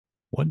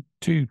One,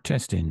 two,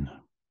 testing.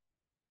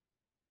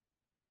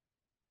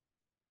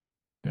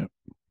 Yep.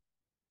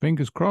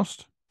 Fingers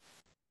crossed.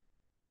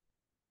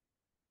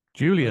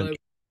 Julian,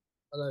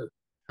 Hello, hello.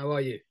 How are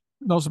you?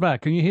 not so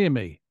bad. Can you hear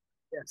me?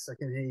 Yes, I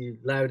can hear you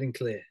loud and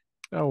clear.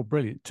 Oh,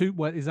 brilliant. Too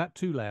well, is that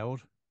too loud?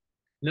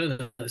 No,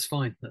 no, that's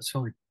fine. That's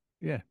fine.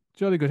 Yeah,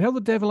 jolly good. How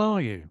the devil are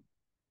you?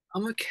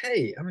 I'm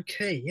okay. I'm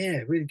okay.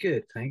 Yeah, really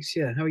good. Thanks.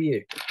 Yeah, how are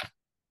you?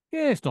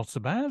 Yeah, it's not so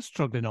bad.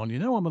 Struggling on,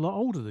 I'm a lot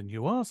older than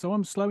you are, so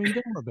I'm slowing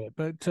down a bit.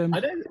 But I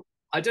don't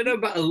I don't know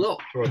about a lot,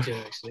 Roger,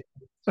 actually.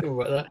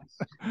 Sure about that.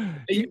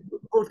 Are yeah, you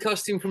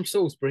broadcasting from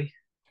Salisbury?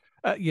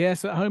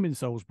 yes, at home in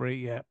Salisbury.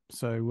 Yeah,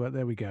 so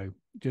there we go.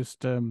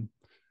 Just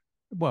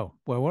well,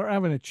 we're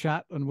having a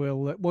chat, and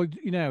well,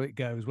 you know how it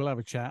goes. We'll have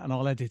a chat, and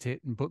I'll edit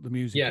it and put the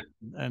music Yeah,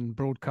 in and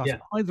broadcast yeah.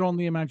 it either on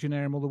the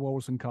Imaginarium or the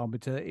Walrus and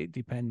Carpenter. It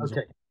depends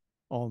Okay.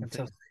 on things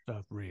Fantastic.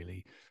 stuff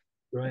really.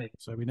 Right.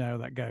 So we know how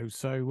that goes.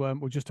 So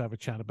we'll just have a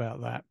chat about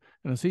that.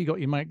 And I see you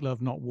got your Make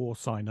Love Not War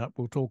sign up.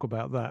 We'll talk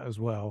about that as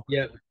well.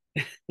 Yeah.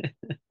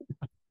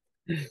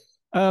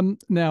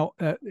 Now,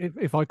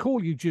 if I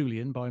call you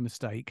Julian by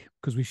mistake,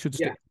 because we should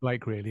Yeah, stick to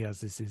Blake really,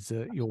 as this is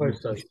I your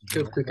suppose so. musician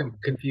Feels role.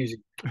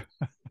 confusing.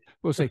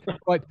 We'll see.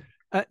 Right.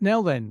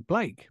 Now then,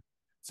 Blake.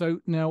 So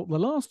now the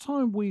last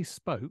time we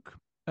spoke,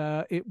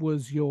 it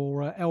was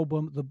your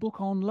album, The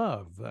Book on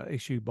Love,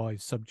 issued by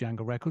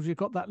Subjangle Records. You've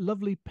got that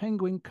lovely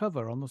penguin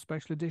cover on the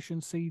special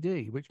edition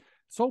CD, which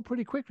sold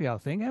pretty quickly, I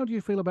think. How do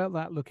you feel about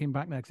that looking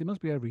back now? Because it must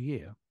be over a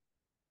year.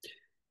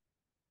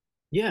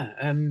 Yeah,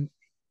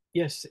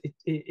 yes,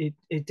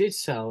 it did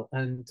sell,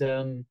 and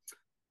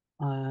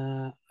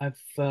I've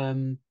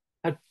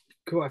had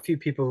quite a few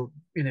people,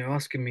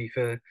 asking me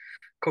for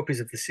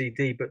copies of the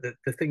CD. But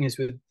the thing is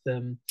with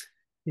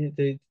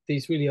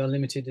these really are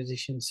limited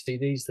edition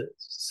CDs that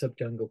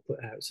Subjungle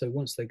put out. So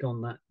once they're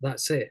gone,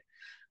 that's it.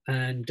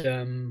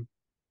 And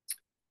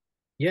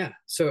yeah,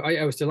 so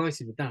I was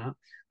delighted with that,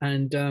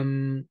 and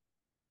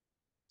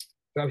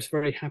I was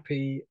very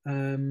happy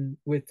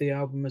with the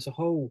album as a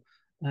whole.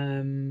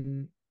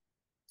 Um,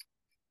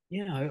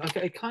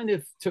 it kind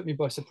of took me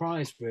by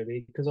surprise,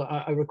 really, because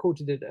I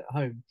recorded it at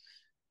home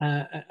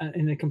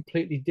in a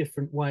completely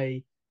different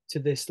way to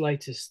this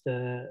latest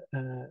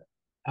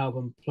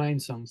album,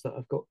 Plainsongs, that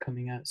I've got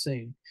coming out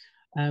soon.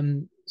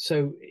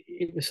 So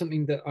it was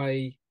something that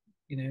I,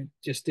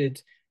 just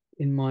did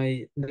in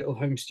my little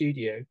home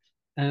studio.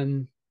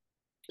 Um,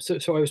 so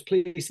I was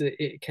pleased that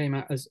it came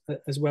out as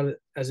well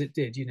as it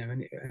did,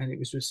 and it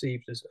was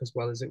received as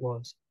well as it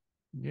was.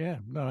 Yeah,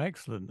 no,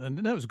 excellent. And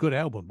that was a good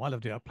album. I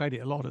loved it. I played it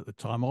a lot at the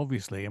time,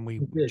 obviously, and we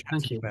Good,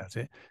 thank chatted you. about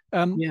it.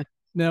 Um, Yeah,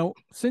 Now,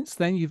 since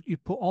then, you've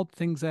put odd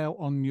things out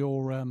on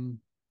your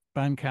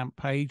Bandcamp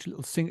page.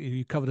 Little sing,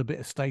 you covered a bit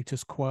of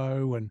status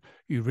quo, and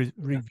you yeah.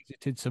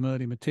 revisited some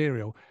early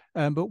material.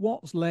 But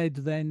what's led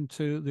then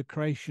to the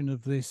creation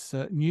of this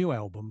new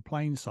album,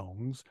 Plain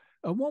Songs?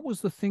 And what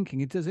was the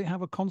thinking? Does it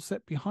have a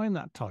concept behind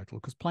that title?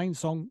 Because plain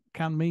song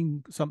can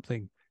mean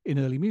something in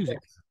early music.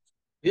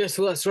 Yes,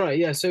 well, that's right.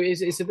 Yeah, so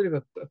it's a bit of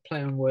a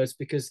play on words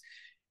because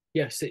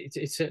yes,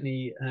 it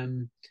certainly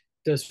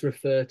does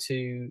refer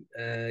to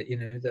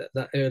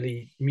that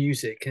early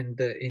music, and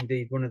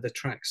indeed one of the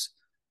tracks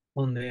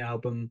on the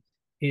album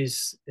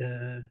is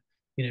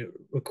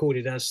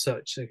recorded as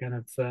such, a kind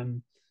of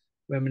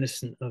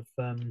reminiscent of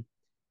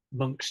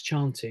monks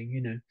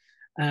chanting,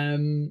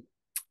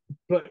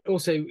 but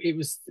also it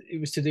was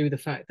to do with the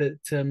fact that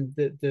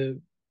the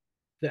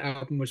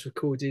album was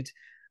recorded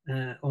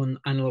on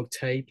analog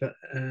tape at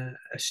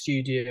a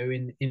studio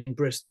in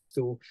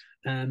Bristol,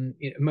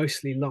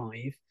 mostly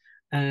live,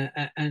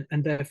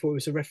 and therefore it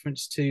was a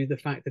reference to the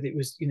fact that it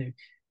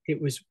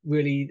was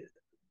really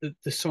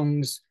the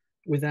songs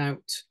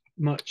without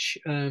much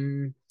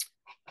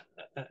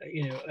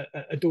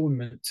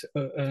adornment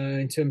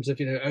in terms of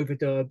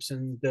overdubs,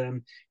 and I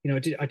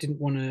didn't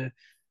want to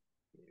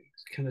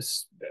kind of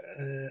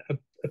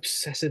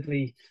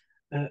obsessively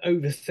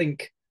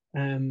overthink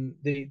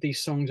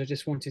these songs. I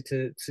just wanted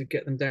to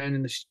get them down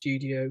in the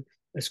studio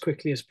as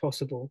quickly as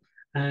possible,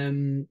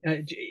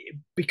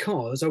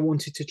 because I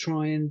wanted to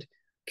try and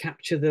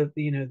capture the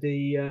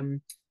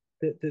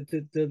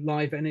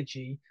live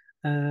energy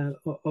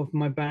of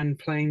my band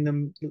playing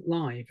them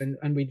live,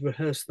 and we'd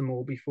rehearse them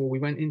all before we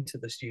went into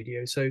the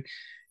studio. So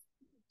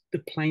the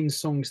plain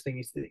songs thing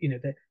is that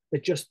they're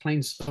just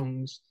plain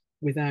songs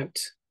without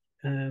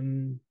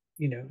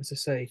as I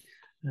say,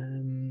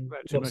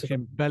 About too lots much of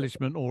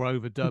embellishment or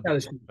overdubbing and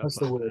embellishment. stuff That's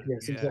the like word. that.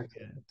 Yes, Yeah,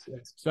 exactly. yeah.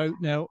 Yes.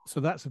 So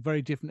that's a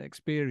very different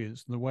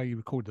experience than the way you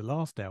recorded the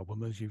last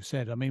album, as you've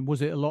said. I mean,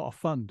 was it a lot of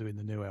fun doing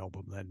the new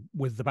album then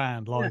with the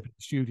band Yeah, live in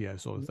the studio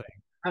sort of thing?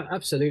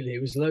 absolutely.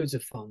 It was loads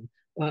of fun.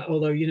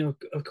 Although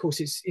of course,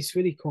 it's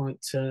really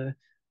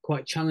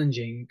quite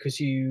challenging because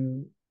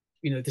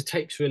the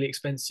tape's really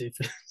expensive,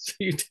 so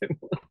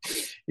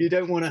you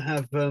don't want to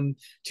have too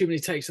many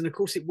takes, and of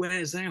course it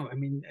wears out. I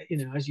mean,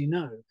 as you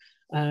know,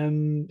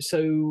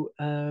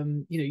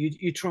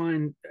 you try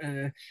and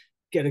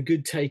get a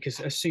good take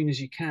as soon as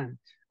you can.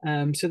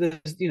 So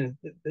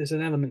there's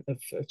an element of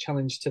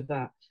challenge to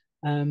that.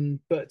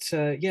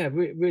 Yeah,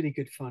 really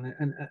good fun.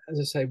 And as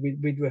I say,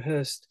 we'd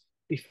rehearsed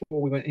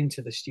before we went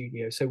into the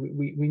studio, so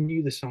we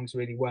knew the songs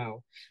really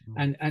well,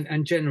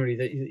 and generally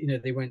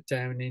they went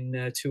down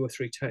in 2 or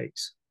 3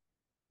 takes.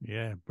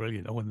 Yeah,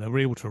 brilliant. Oh, and the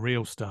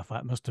reel-to-reel stuff,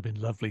 that must have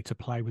been lovely to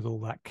play with all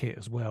that kit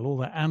as well, all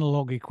that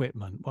analog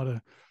equipment.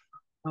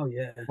 Oh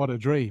yeah, what a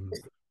dream.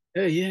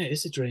 yeah,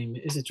 it's a dream.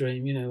 It's a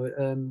dream.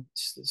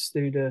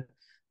 Studer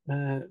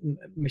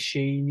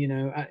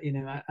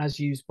machine. As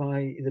used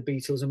by the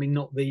Beatles. I mean,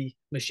 not the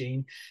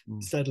machine,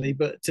 sadly,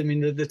 but I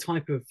mean the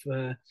type of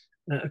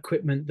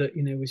equipment that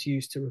was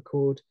used to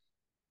record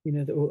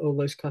all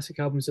those classic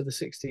albums of the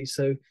 60s.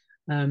 So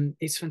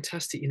it's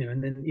fantastic,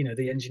 and then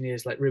the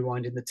engineers like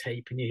rewinding the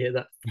tape and you hear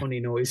that funny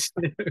noise.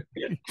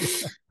 Yeah.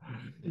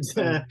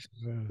 Oh,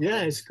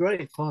 Yeah, it's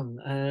great fun.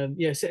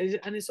 Yes,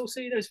 and it's also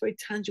it's very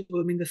tangible.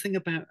 I mean, the thing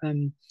about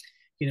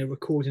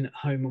recording at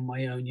home on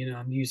my own,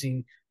 I'm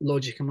using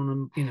Logic. I'm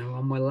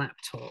on my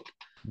laptop.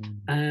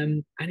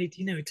 And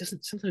it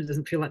doesn't sometimes it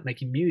doesn't feel like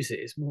making music.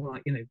 It's more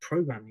like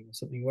programming or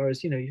something.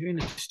 Whereas you're in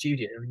a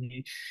studio and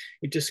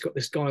you've just got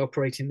this guy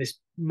operating this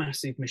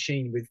massive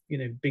machine with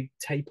big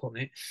tape on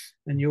it,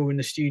 and you're in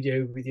the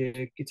studio with your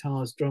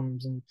guitars,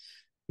 drums, and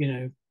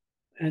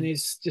and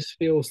it just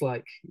feels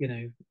like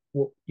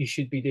what you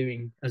should be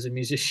doing as a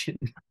musician.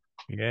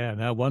 Yeah,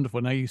 no, wonderful.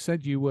 Now, you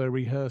said you were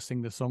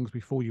rehearsing the songs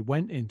before you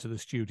went into the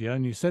studio,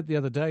 and you said the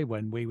other day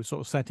when we were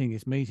sort of setting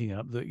this meeting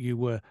up that you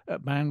were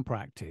at band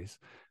practice.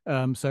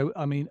 So,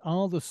 I mean,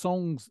 are the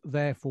songs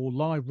therefore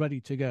live, ready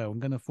to go, and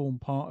going to form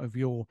part of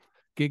your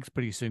gigs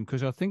pretty soon?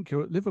 Because I think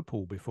you're at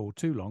Liverpool before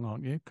too long,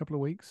 aren't you? A couple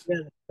of weeks?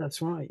 Yeah,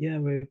 that's right. Yeah,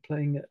 we're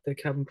playing at the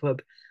Cavern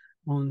Club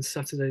on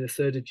Saturday, the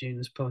 3rd of June,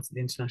 as part of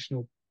the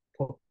International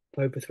Pop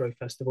Overthrow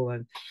Festival,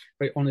 and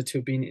very honoured to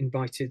have been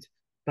invited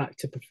back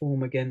to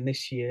perform again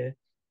this year,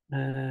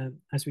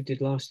 as we did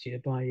last year,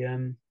 by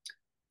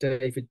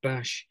David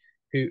Bash,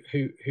 who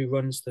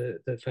runs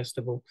the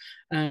festival,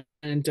 and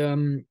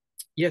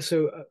yeah,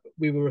 so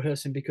we were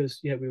rehearsing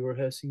because we were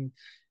rehearsing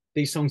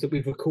these songs that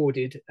we've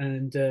recorded,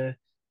 and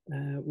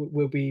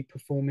we'll be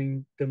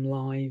performing them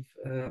live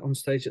on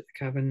stage at the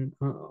Cavern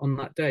on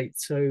that date.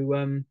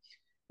 So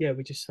yeah,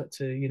 we just had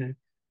to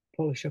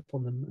polish up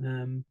on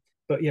them.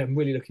 But yeah, I'm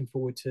really looking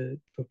forward to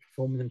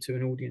performing them to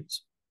an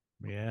audience.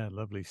 Yeah,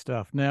 lovely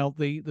stuff. Now,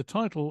 the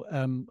title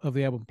of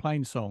the album,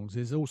 Plainsongs,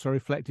 is also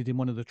reflected in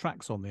one of the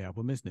tracks on the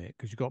album, isn't it?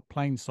 Because you've got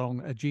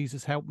Plainsong,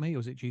 Jesus Help Me, or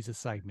is it Jesus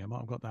Save Me? I might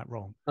have got that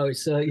wrong. Oh,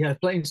 it's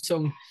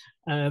Plainsong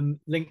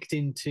linked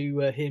into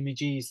Hear Me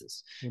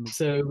Jesus.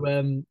 So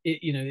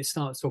it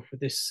starts off with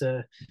this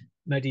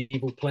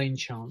medieval plain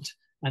chant,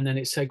 and then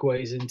it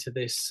segues into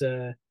this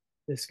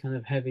kind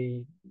of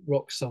heavy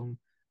rock song.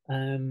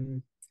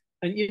 And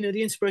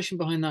the inspiration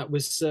behind that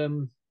was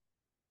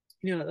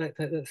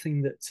that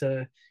thing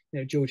that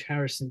George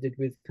Harrison did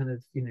with kind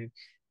of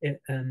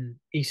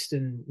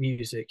Eastern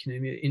music,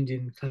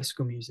 Indian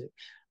classical music,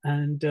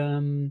 and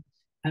then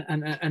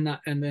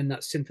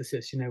that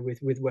synthesis,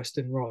 with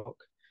Western rock,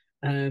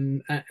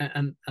 and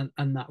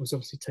that was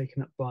obviously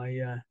taken up by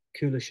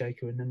Kula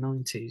Shaker in the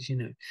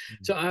 90s.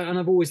 So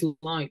I've always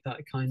liked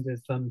that kind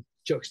of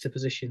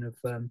juxtaposition of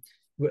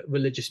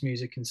religious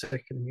music and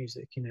secular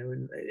music,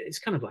 and it's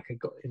kind of like a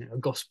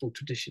gospel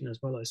tradition as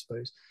well, I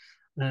suppose.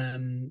 That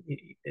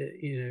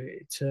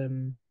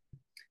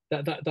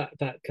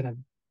kind of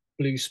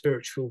blues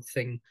spiritual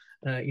thing,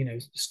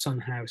 Son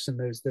House and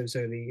those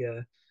early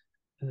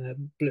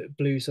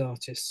blues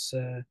artists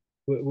were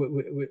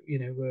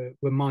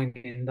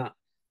mining that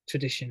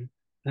tradition.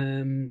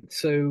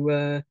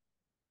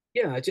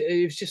 Yeah,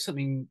 it was just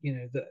something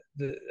that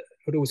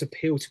would always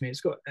appeal to me.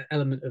 It's got an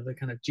element of the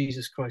kind of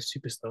Jesus Christ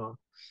Superstar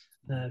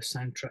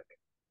soundtrack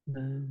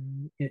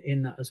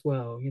in that as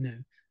well. Yeah,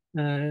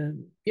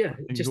 and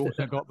just you've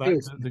also got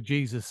that the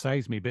Jesus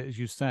Saves Me bit, as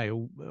you say,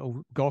 all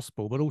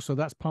gospel, but also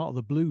that's part of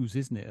the blues,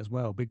 isn't it, as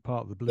well? Big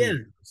part of the blues.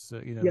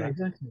 Yeah, that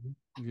exactly.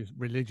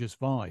 Religious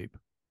vibe.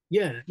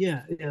 Yeah,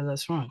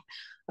 that's right.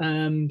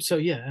 So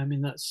yeah, I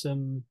mean that's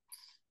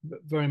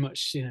very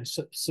much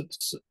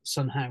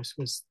Son House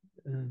was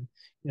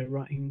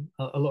writing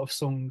a lot of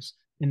songs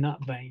in that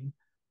vein.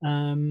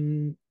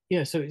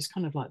 Yeah, so it's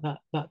kind of like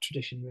that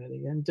tradition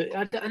really, and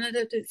I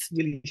don't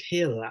really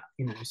hear that,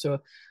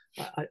 So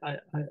I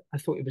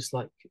thought it was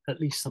like at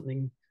least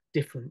something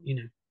different,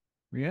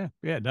 Yeah,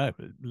 no,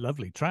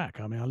 lovely track.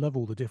 I mean, I love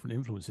all the different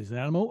influences, and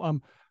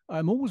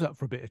I'm always up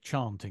for a bit of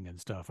chanting and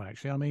stuff.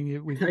 Actually, I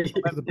mean, we talk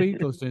about the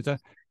Beatles,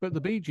 but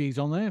the Bee Gees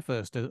on their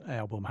first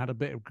album had a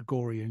bit of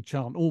Gregorian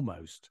chant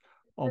almost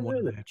on one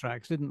of their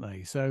tracks, didn't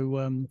they?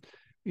 So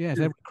yes,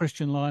 every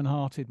Christian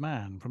lion-hearted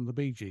man from the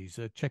Bee Gees.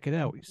 Check it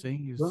out. You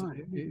see,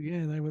 right.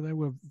 Yeah, they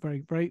were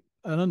very very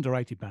an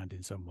underrated band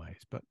in some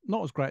ways, but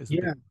not as great as the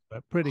Beatles,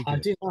 but pretty good. I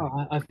do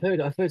know. I've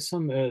heard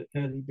some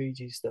early Bee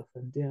Gees stuff,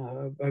 and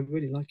yeah, I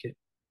really like it.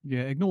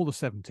 Yeah, ignore the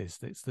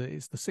 70s.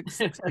 It's the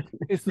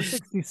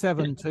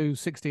 67 to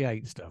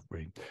 68 stuff,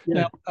 really.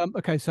 Yeah. Now,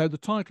 okay, so the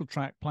title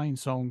track,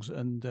 Plainsongs,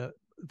 and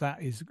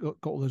that is got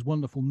all this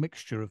wonderful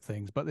mixture of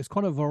things, but there's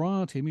quite a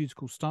variety of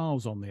musical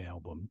styles on the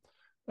album.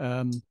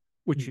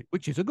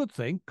 which is a good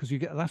thing because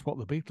that's what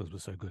the Beatles were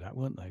so good at,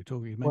 weren't they?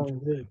 Talking you Well,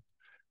 mentioned. indeed.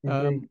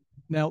 Indeed.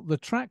 Now the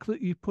track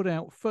that you put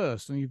out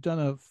first, and you've done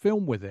a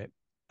film with it,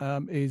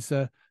 is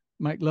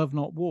 "Make Love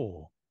Not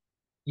War."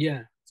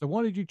 Yeah. So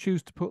why did you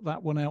choose to put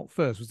that one out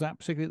first? Was that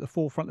particularly at the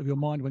forefront of your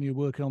mind when you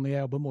were working on the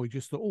album, or you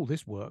just thought, "Oh,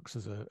 this works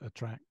as a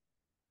track"?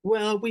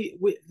 Well,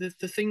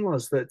 the thing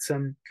was that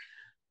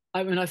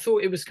I mean, I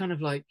thought it was kind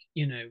of like,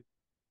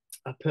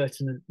 a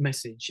pertinent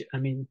message. I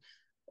mean,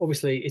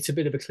 obviously it's a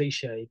bit of a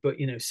cliche, but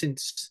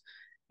since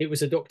it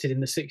was adopted in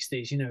the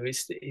 60s,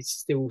 it's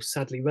still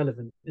sadly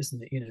relevant,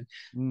 isn't it?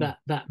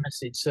 That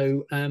message.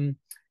 So I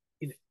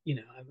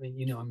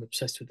mean, I'm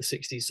obsessed with the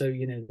 60s, so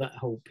that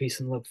whole peace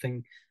and love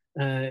thing,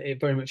 it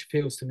very much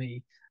appeals to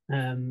me,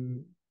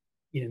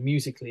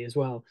 musically as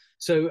well.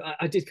 So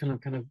I did kind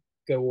of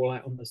go all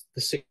out on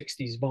the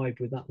 60s vibe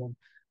with that one.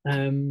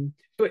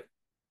 But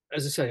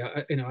as I say,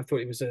 I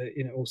thought it was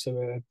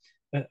also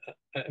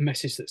a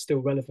message that's still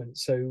relevant.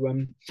 So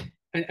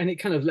and it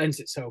kind of lends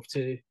itself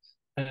to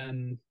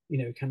that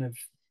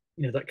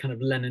kind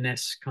of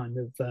Lennon-esque kind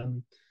of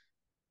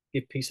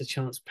give peace a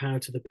chance, power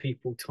to the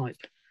people type,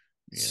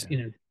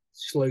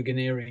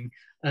 sloganeering.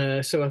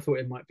 So I thought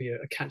it might be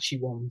a catchy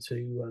one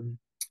to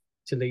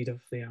lead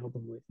off the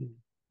album with.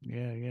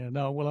 Yeah.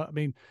 No, well, I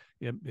mean,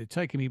 it's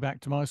taking me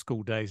back to my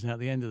school days now at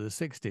the end of the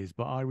 60s,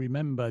 but I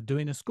remember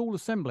doing a school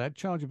assembly. I had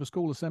charge of a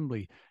school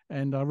assembly,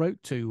 and I wrote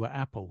to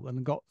Apple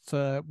and got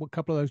a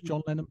couple of those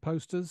John Lennon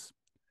posters.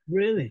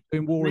 Really?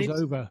 Doing War Is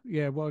Over.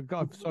 Yeah, well, I've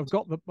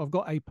got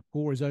a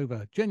War Is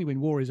Over,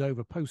 genuine War Is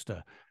Over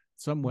poster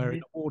somewhere in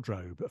a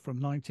wardrobe from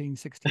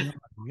 1969.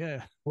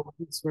 Yeah. Well,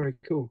 that's very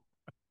cool.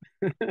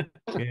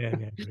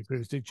 yeah.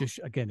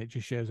 It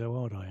just shows how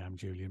old I am,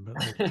 Julian. But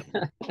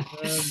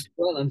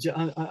well, I'm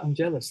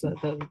jealous.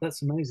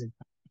 That's amazing.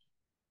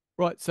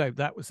 Right, so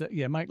that was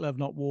Make Love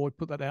Not War.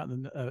 Put that out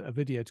in a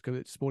video to go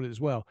to support it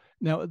as well.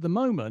 Now, at the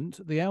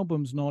moment, the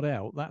album's not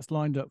out. That's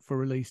lined up for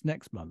release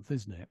next month,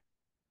 isn't it?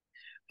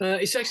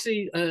 It's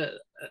actually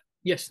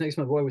yes, next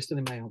month. Well, we're still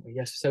in May, aren't we?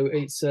 Yes. So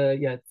it's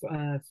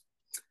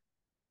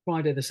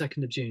Friday the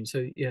 2nd of June.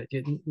 So yeah,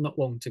 not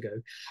long to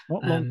go.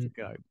 Not long to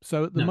go.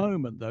 So at the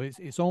moment, though,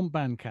 it's on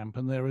Bandcamp,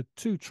 and there are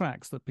 2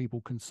 tracks that people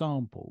can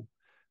sample.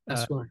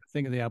 That's right.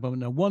 Thing of the album.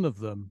 Now, one of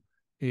them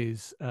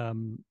is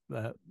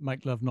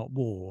Make Love Not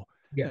War.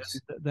 Yes.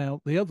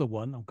 Now the other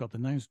one, I've got the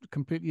names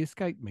completely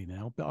escaped me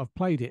now, but I've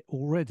played it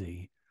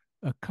already.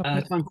 A couple.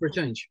 Time for a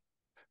change.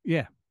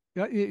 Yeah.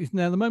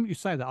 Now the moment you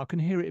say that, I can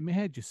hear it in my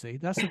head. You see,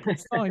 that's a good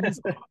sign,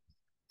 isn't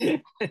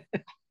it?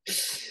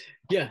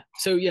 Yeah.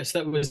 So yes,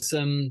 that was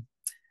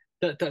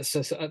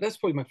that's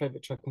probably my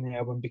favorite track on the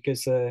album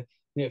because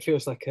it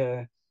feels like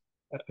a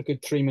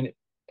good 3-minute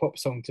pop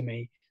song to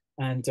me,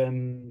 and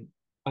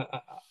I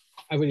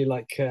really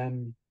like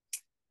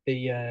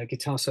the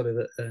guitar solo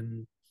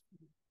that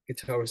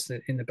guitarist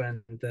in the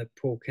band,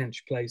 Paul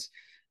Kench, plays,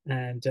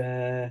 and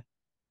I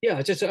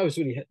was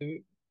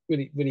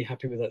really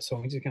happy with that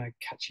song. It's a kind of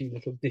catchy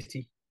little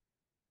ditty.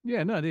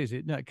 Yeah, no, it is.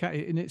 And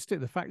it's still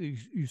the fact that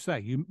you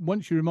say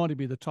once you reminded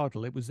me of the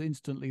title, it was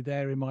instantly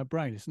there in my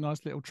brain. It's a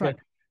nice little track.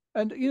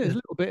 Yeah. And there's a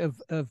little bit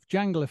of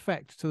jangle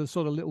effect to the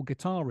sort of little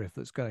guitar riff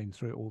that's going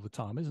through it all the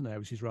time, isn't there?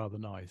 Which is rather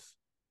nice.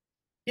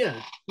 Yeah.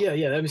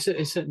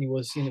 It certainly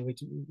was.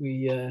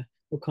 We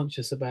were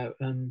conscious about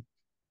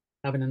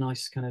having a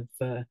nice kind of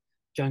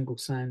jangle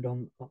sound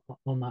on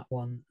that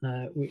one.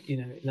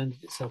 It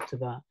lended itself to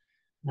that.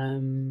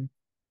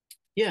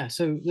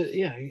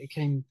 It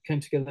came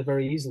together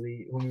very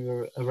easily when we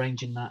were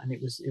arranging that, and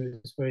it was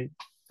very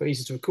very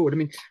easy to record. I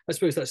mean, I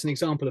suppose that's an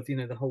example of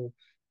the whole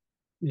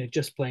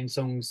just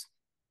Plainsongs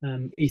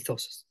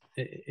ethos,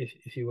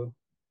 if you will.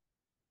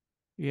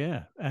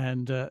 Yeah,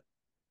 and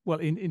well,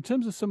 in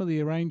terms of some of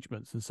the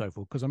arrangements and so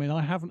forth, because I mean,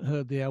 I haven't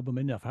heard the album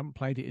enough, I haven't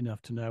played it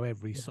enough to know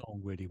every song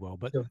really well.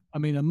 But sure. I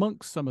mean,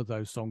 amongst some of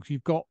those songs,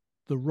 you've got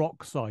the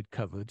rock side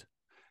covered.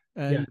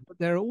 And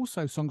there are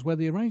also songs where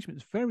the arrangement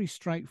is very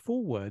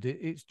straightforward.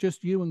 It's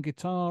just you and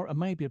guitar and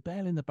maybe a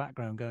bell in the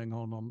background going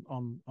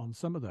on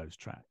some of those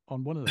tracks,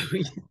 on one of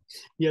those.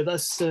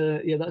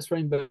 That's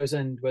Rainbow's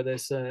End, where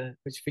there's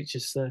which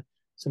features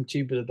some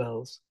tubular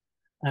bells.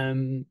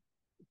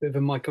 Bit of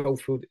a Mike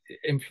Oldfield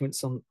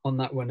influence on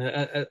that one,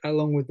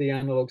 along with the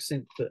analog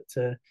synth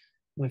that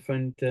my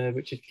friend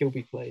Richard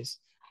Kilby plays.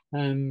 I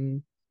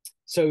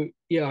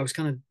was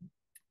kind of,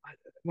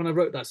 when I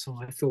wrote that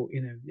song, I thought,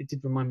 it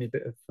did remind me a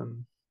bit of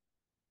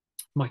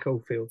Mike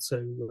Oldfield.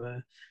 So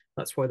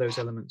that's why those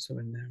elements are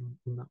in there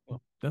on that one.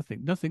 Well,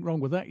 nothing wrong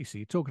with that. You see,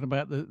 you're talking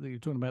about the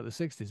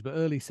 60s, but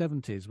early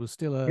 70s was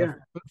still a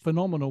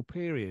phenomenal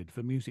period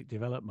for music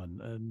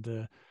development.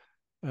 And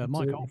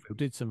Mike Oldfield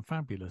did some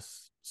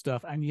fabulous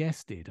stuff, and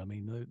Yes did. I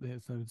mean,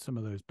 there's some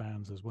of those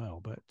bands as well.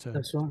 But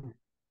that's right.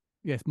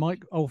 Yes,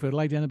 Mike Oldfield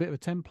laid down a bit of a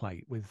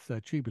template with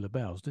tubular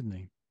bells, didn't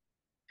he?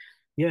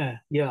 Yeah.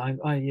 I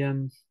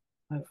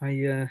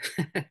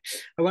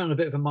went on a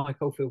bit of a Mike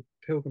Oldfield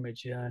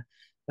pilgrimage a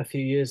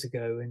few years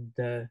ago,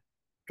 and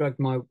dragged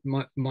my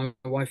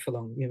wife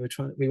along. You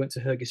know, we went to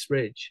Hergus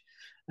Ridge,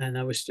 and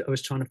I was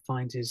trying to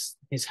find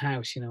his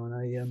house, you know,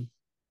 and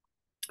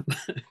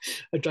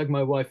I dragged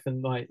my wife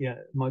and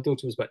my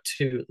daughter was about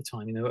 2 at the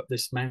time, you know, up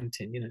this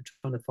mountain, you know,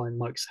 trying to find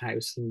Mike's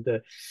house, and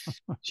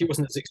she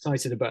wasn't as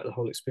excited about the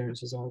whole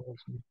experience as I was.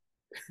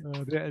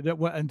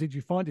 And did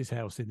you find his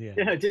house in the end?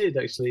 Yeah, I did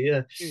actually.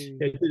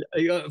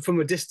 Yeah, from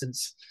a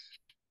distance.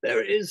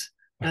 There it is.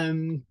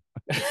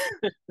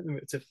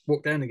 To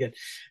walk down again,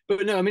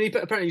 but no, I mean, he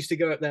apparently used to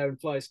go up there and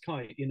fly his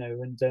kite, you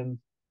know, and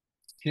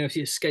you know, if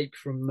he escaped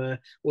from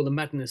all the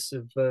madness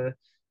of the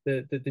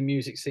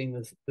music scene,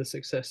 the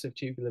success of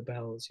Tubular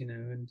Bells, you know,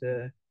 and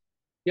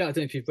yeah, I don't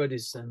know if you've read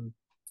his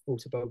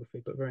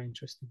autobiography, but very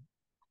interesting.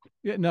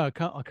 Yeah, no,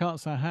 I can't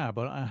say I have,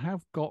 but I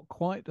have got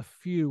quite a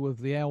few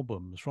of the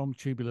albums from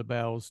Tubular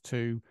Bells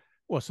to,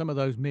 well, some of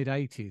those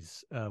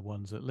mid-80s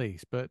ones at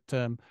least. But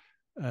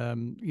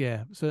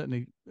yeah,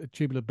 certainly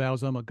Tubular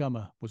Bells,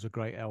 Ummagumma was a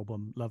great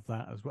album. Love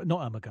that as well.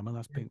 Not Ummagumma,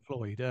 that's Pink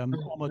Floyd.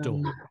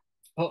 Amador.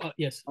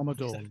 Yes,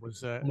 Amador exactly.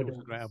 was a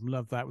great album.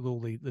 Love that with all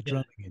the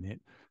drumming in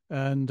it.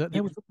 And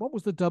there was what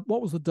was the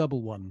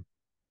double one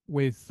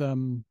with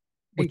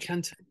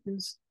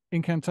Incantations?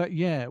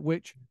 Yeah,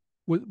 which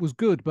was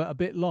good but a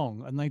bit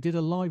long, and they did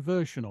a live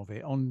version of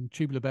it on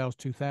Tubular Bells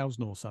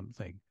 2000 or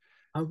something.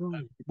 Oh,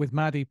 right. With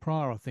Maddie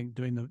Pryor, I think,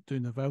 doing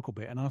the vocal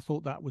bit, and I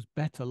thought that was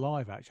better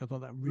live. Actually, I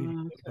thought that really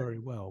worked very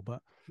well.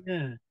 But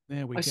yeah,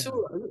 there we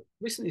go. I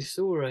recently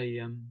saw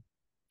a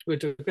we're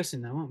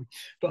digressing now, aren't we?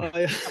 But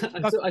I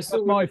saw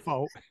that's my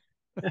fault.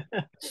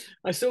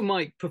 I saw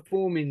Mike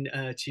performing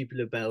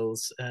Tubular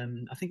Bells.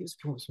 I think it was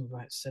performance from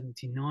about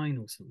 79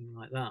 or something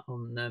like that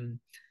on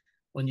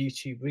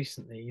YouTube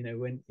recently. You know,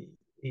 when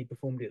he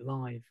performed it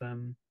live.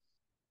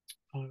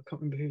 I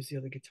can't remember who's the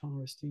other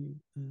guitarist,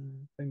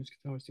 famous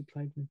guitarist who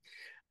played with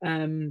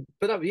him.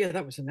 But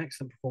that was an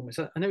excellent performance.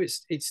 I know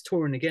it's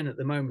touring again at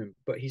the moment,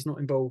 but he's not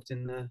involved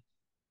in the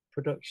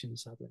production,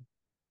 sadly.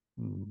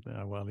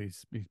 Well, he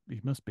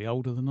must be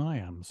older than I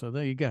am. So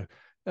there you go.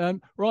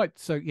 Right.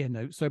 So yeah,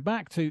 no. So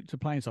back to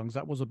Plainsongs.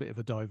 That was a bit of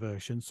a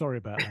diversion. Sorry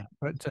about that.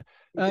 But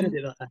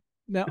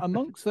now,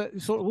 amongst sort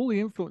of all the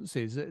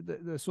influences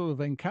that are sort of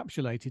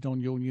encapsulated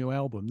on your new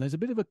album, there's a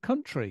bit of a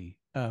country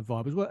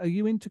vibe as well. Are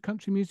you into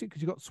country music?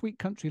 Because you've got Sweet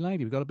Country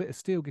Lady. We've got a bit of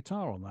steel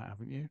guitar on that,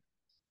 haven't you?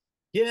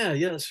 Yeah,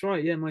 that's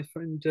right. Yeah, my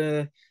friend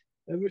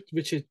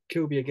Richard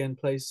Kilby again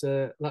plays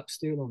lap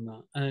steel on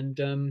that,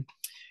 and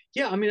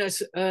yeah, I mean,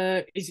 it's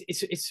a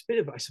bit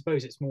of, I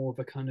suppose it's more of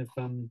a kind of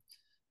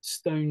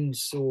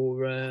Stones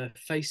or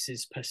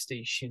Faces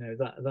pastiche, you know,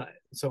 that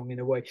song in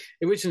a way.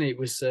 Originally, it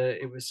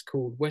was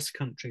called West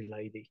Country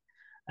Lady,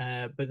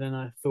 but then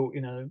I thought,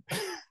 you know,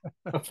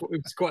 I thought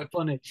it was quite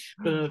funny,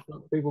 but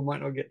people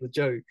might not get the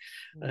joke.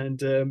 And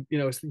you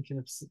know, I was thinking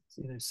of,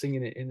 you know,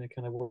 singing it in a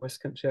kind of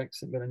West Country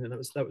accent, but I know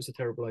that was a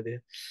terrible idea.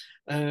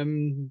 I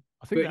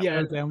think that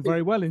goes down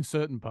very well in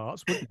certain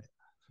parts, wouldn't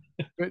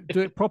it? Do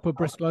it proper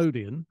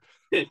Bristolian.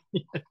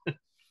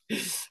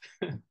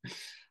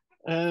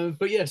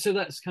 But yeah, so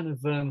that's kind of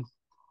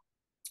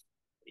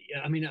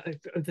yeah. I mean,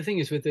 the thing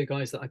is with the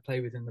guys that I play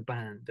with in the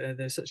band,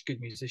 they're such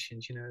good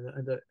musicians, you know,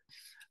 that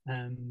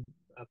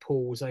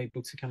Paul was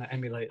able to kind of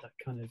emulate that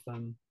kind of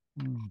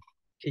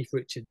Keith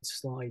Richards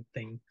slide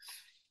thing,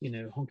 you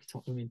know, honky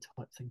tonk women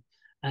type thing,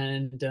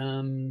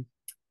 and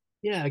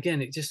yeah,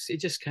 again, it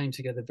just came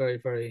together very,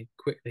 very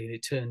quickly.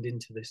 It turned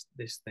into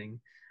this thing.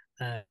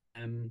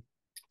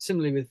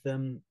 Similarly with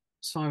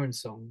Siren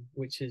Song,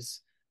 which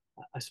is,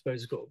 I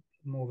suppose, got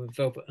more of a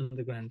Velvet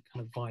Underground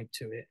kind of vibe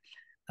to it.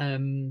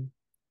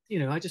 You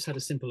know, I just had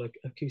a simple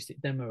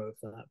acoustic demo of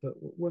that, but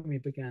when we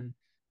began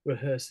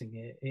rehearsing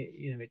it,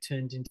 you know, it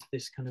turned into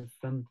this kind of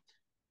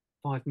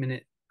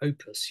 5-minute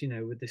opus, you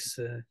know, with this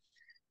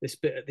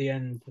bit at the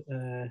end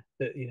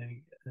that, you know,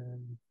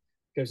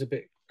 goes a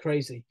bit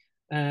crazy.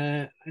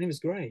 And it was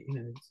great, you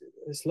know.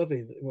 It's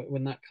lovely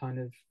when that kind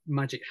of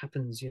magic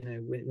happens, you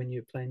know, when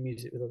you're playing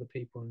music with other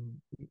people, and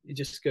it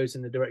just goes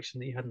in the direction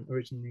that you hadn't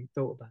originally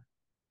thought about.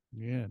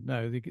 Yeah,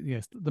 no,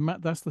 yes,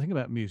 that's the thing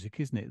about music,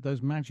 isn't it?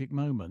 Those magic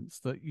moments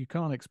that you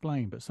can't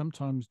explain, but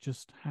sometimes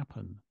just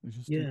happen. It's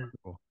just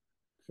incredible.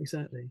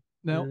 Exactly.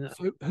 Now,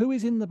 so who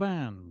is in the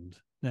band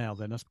now?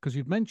 Then, because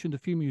you've mentioned a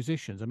few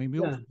musicians. I mean, we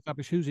ought to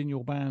establish who's in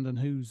your band and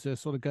who's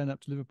sort of going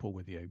up to Liverpool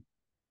with you.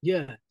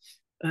 Yeah.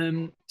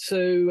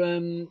 So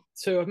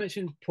I've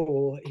mentioned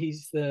Paul.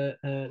 He's the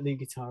lead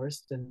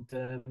guitarist, and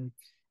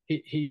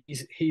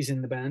he's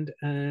in the band.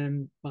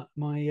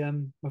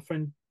 My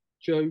friend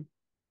Joe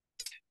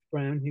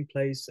Brown, who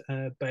plays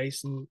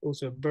bass and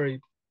also a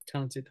very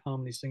talented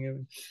harmony singer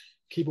and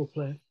keyboard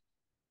player,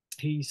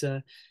 he's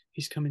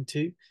coming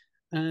too.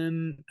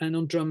 And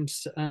on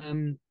drums,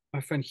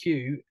 my friend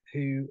Hugh,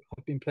 who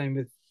I've been playing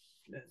with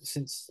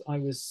since I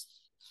was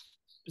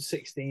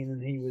 16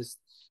 and he was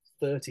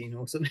 13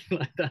 or something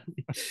like that.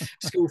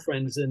 School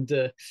friends, and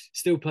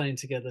still playing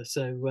together.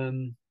 So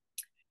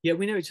yeah,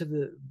 we know each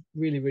other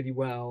really, really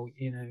well,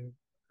 you know,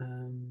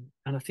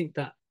 and I think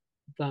that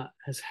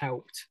has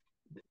helped,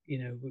 you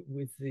know,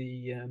 with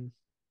the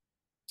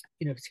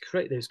to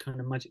create those kind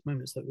of magic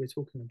moments that we're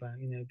talking about,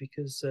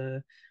 because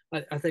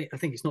I think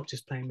it's not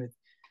just playing with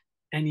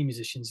any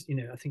musicians,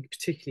 I think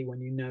particularly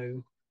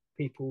when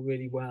people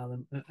really well,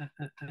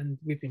 and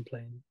we've been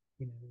playing,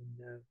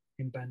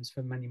 in bands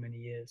for many, many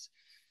years.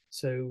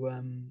 So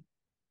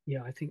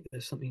yeah, I think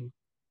there's something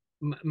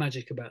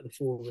magic about the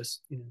four of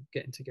us,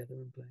 getting together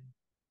and playing.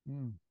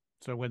 Mm.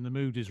 So when the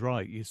mood is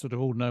right, you sort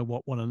of all know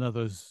what one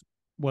another's.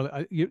 Well,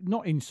 you're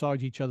not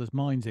inside each other's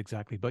minds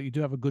exactly, but you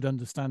do have a good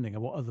understanding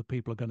of what other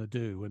people are going to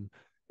do. And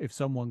if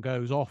someone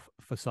goes off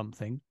for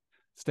something,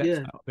 steps Yeah,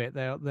 out a bit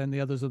there, then the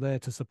others are there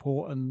to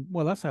support. And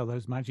well, that's how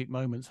those magic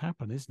moments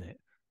happen, isn't it?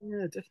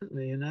 yeah,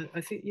 definitely. And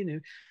I think,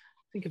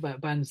 think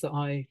about bands that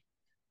I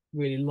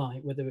really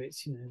like, whether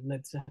it's,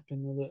 Led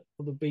Zeppelin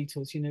or the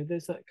Beatles,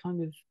 there's that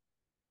kind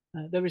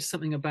of, there is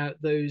something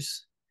about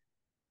those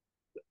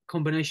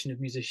combination of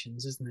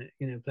musicians, isn't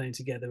it? Playing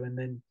together, and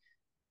then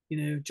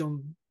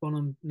John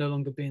Bonham no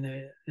longer being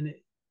there, and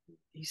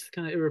he's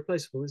kind of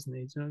irreplaceable, isn't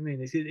he? Do you know what I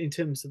mean? In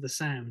terms of the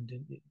sound,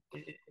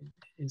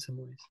 in some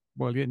ways.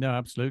 Well, yeah, no,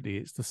 absolutely.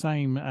 It's the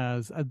same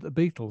as the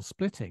Beatles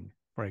splitting,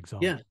 for Yeah,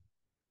 example.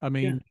 I yeah,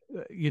 mean,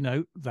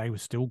 they were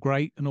still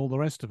great and all the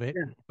rest of it,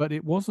 yeah. but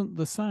it wasn't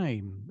the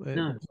same. It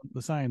No, wasn't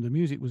the same. The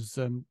music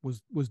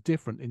was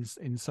different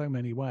in so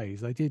many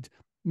ways. They did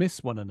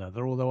miss one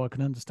another, although I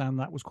can understand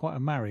that was quite a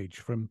marriage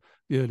from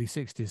the early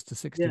 60s to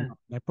 69. yeah,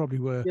 They probably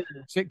were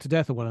yeah, sick to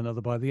death of one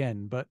another by the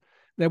end, but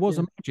there was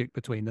yeah. a magic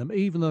between them,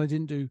 even though they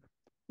didn't do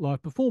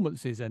live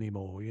performances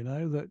anymore,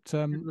 that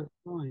Yeah, that's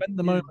right. when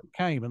the Yeah, moment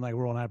came and they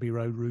were on Abbey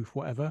Road roof,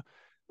 whatever,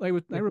 they yeah,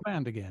 were a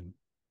band again.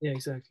 yeah,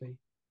 exactly.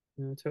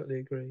 No, I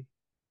totally agree.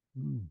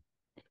 Mm.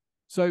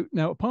 So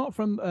now, apart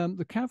from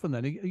the Cavern,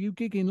 then are you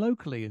gigging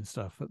locally and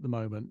stuff at the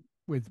moment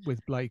with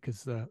Blake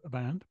as a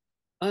band?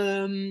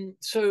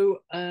 So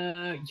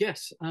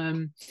yes, I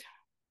kind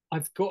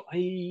of got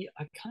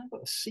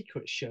a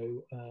secret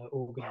show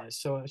organized,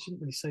 so I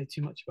shouldn't really say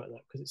too much about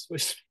that because it's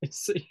supposed to be a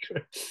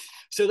secret.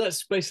 So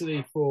that's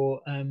basically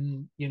for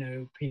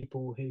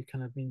people who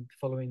kind of been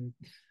following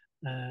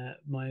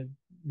my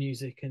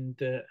music and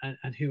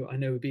who I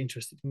know would be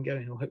interested in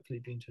going, or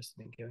hopefully be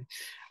interested in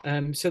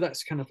going. So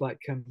that's kind of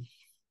like a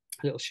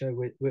little show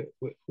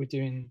we're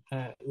doing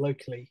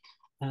locally,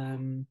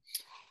 um,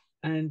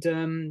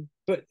 and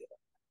but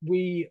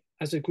we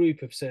as a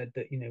group have said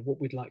that what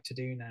we'd like to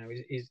do now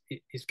is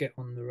get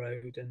on the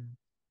road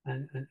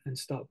and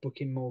start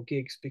booking more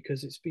gigs,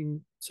 because it's been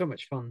so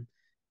much fun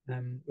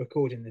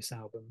recording this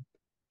album,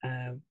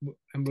 and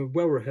we're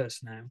well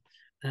rehearsed now,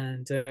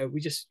 and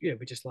we just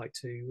like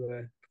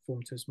to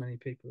perform to as many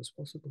people as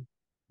possible.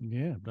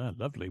 Yeah,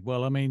 lovely.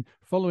 Well, I mean,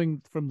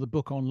 following from the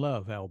Book on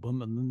Love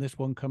album and then this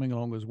one coming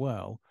along as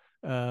well,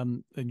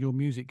 and your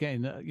music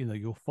getting,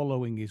 your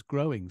following is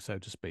growing, so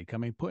to speak. I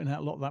mean, putting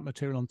out a lot of that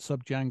material on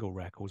Subjangle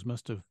Records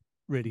must have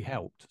really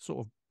helped,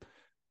 sort of,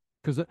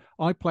 because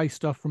I play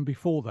stuff from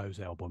before those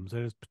albums.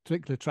 There's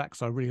particular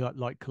tracks I really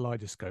like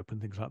Kaleidoscope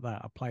and things like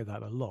that. I play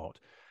that a lot.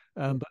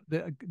 But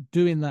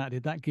doing that,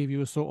 did that give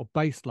you a sort of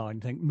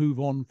baseline? Think move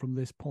on from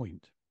this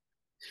point.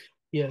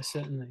 Yeah,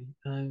 certainly.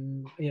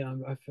 Yeah,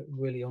 I feel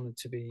really honoured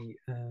to be,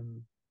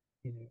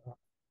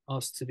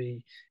 asked to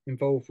be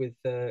involved with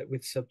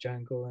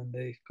Subjangle, and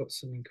they've got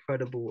some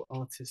incredible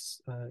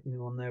artists,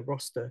 on their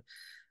roster.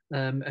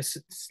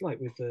 It's like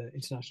with the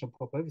International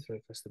Pop Overthrow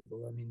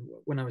Festival. I mean,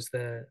 when I was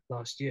there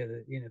last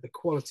year, the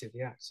quality of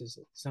the acts is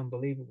it's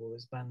unbelievable.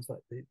 There's bands like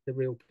the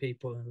Real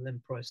People and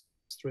Len Price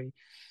 3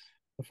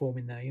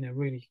 performing there.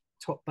 Really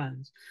top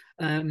bands.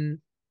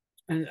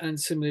 And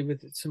similarly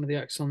with some of the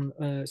acts on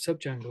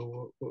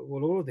Subjangle,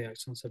 well, all of the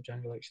acts on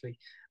Subjangle actually.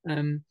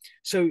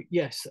 So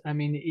yes, I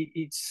mean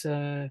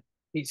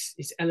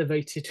it's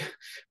elevated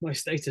my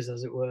status,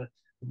 as it were,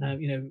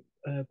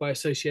 by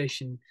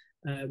association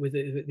with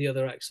the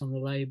other acts on the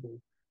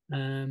label,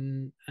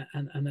 and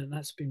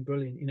that's been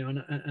brilliant,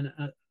 and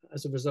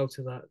as a result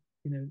of that,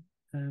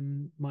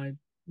 my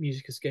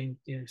music has gained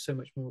so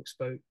much more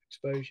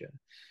exposure.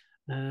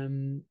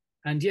 Um,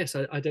 and yes,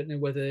 I don't know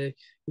whether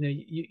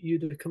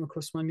you'd have come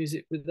across my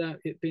music without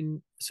it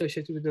being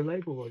associated with the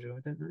label, Roger. I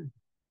don't know.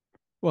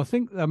 Well,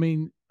 I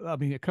mean,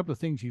 a couple of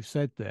things you've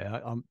said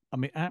there. I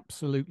mean,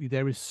 absolutely,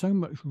 there is so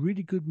much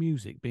really good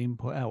music being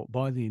put out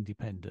by the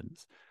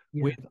independents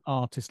Yeah, with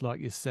artists like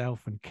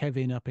yourself and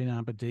Kevin up in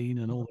Aberdeen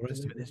and all the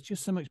rest of it. absolutely. There's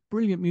just so much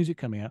brilliant music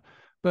coming out.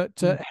 But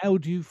Mm, how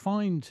do you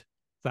find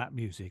that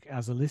music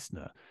as a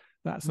listener?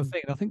 That's the mm,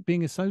 thing. I think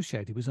being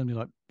associated with something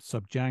like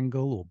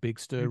Subjangle or Big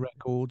Stir mm,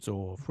 Records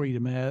or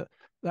Freedom Air,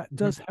 that mhm.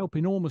 does help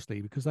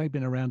enormously because they've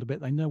been around a bit.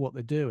 They know what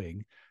they're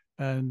doing.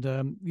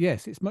 And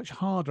yes, it's much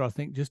harder, I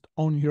think, just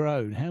on your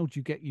own. How do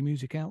you get your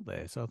music out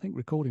there? So I think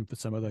recording for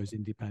some of those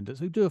independents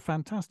who do a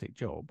fantastic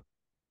job.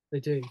 They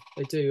do,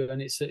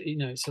 and it's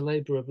a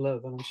labor of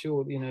love, and I'm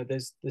sure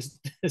there's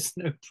there's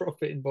no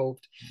profit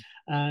involved,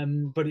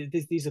 but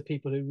these are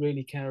people who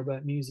really care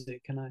about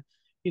music, and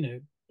you know,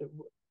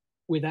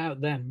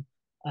 without them,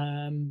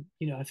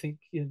 I think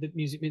the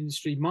music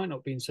industry might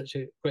not be in such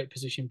a great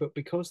position, but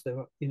because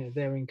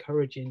they're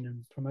encouraging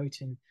and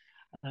promoting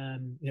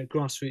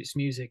grassroots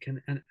music,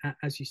 and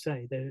as you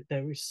say,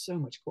 there is so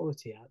much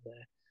quality out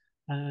there.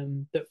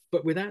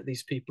 But without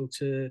these people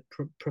to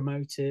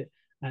promote it,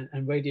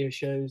 and radio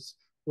shows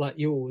like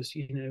yours,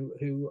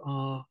 who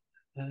are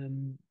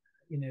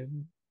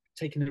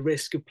taking the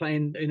risk of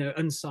playing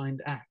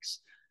unsigned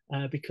acts,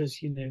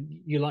 because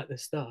you like their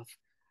stuff.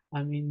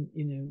 I mean,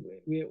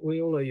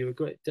 we all owe you a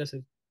great debt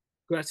of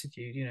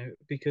gratitude,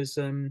 because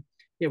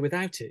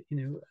without it,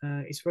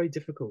 it's very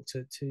difficult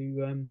to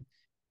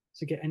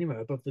get anywhere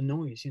above the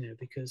noise,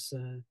 because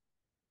the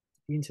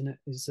internet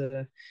is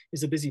a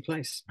busy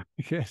place.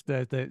 Yes,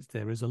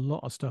 there is a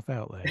lot of stuff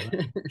out there.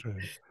 That's true.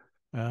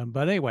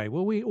 But anyway,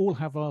 well, we all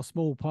have our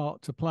small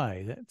part to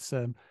play. That's,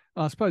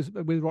 I suppose,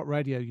 with Rock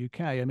Radio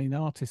UK. I mean,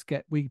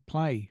 we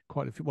play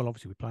quite a few. Well,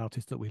 obviously, we play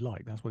artists that we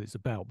like. That's what it's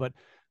about. But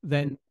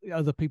then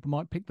other people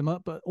might pick them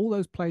up. But all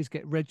those plays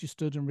get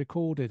registered and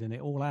recorded, and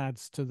it all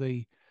adds to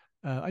the.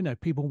 I know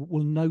people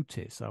will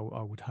notice. I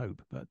would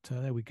hope. But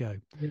there we go.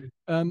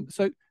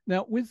 So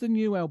now with the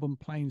new album,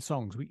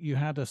 Plainsongs, you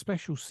had a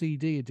special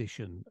CD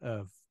edition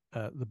of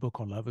the book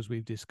on love, as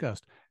we've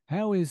discussed.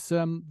 How is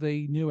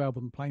the new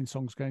album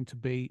Plainsongs going to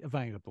be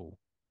available?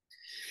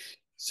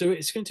 So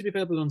it's going to be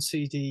available on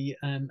CD,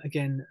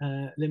 again,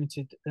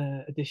 limited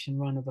edition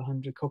run of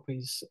 100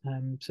 copies.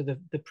 So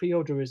the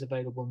pre-order is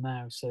available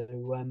now. So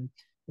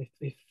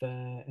if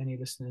any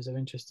listeners are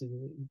interested,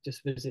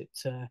 just visit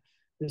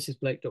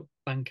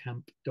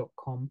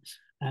thisisblake.bandcamp.com,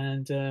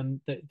 and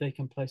they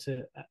can place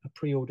a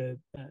pre-order.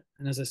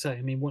 And as I say,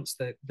 I mean, once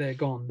they're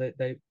gone,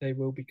 they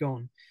will be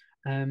gone.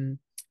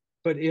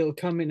 But it'll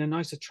come in a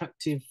nice,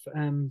 attractive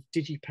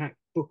digipack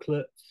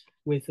booklet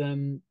with.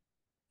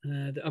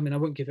 I mean, I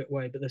won't give it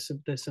away, but there's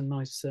some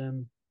nice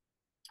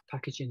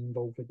packaging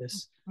involved with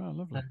this. Oh,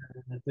 lovely.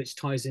 Which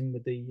ties in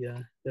with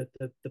the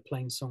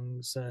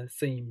Plainsongs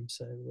theme.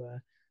 So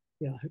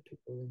I hope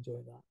people will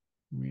enjoy that.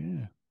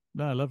 Yeah,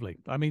 no, lovely.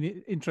 I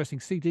mean, interesting.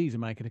 CDs are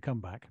making a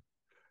comeback,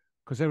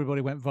 because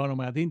everybody went vinyl.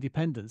 Now the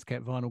independents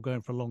kept vinyl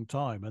going for a long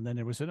time, and then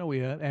everyone said, "Oh, we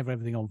have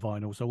everything on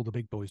vinyl," so all the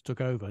big boys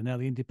took over. Now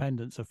the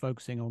independents are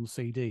focusing on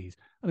CDs,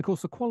 and of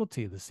course, the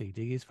quality of the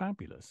CD is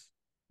fabulous.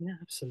 Yeah,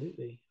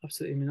 absolutely. I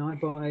mean,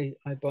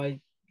 I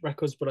buy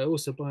records, but I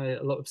also buy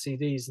a lot of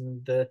CDs.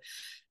 And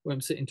when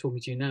I'm sitting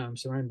talking to you now, I'm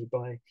surrounded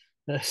by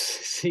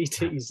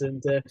CDs.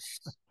 And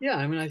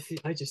I mean,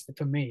 I just,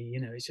 for me,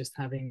 it's just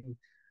having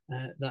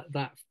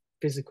that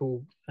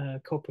physical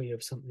copy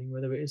of something,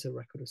 whether it is a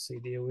record or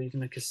CD or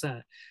even a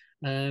cassette.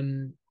 I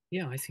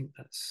think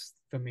that's,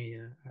 for me.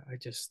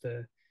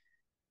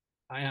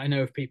 I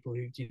know of people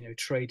who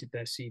traded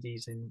their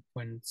CDs in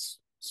when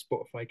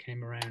Spotify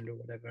came around or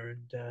whatever,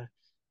 and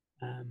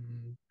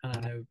I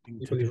know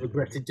people who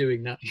regretted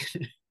doing that.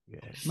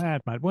 Yeah,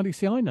 mad. Well, you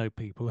see, I know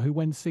people who,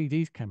 when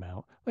CDs came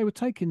out, they were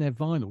taking their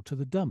vinyl to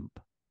the dump.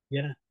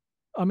 Yeah.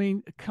 I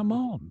mean, come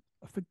on,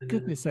 for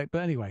goodness sake.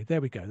 But anyway, there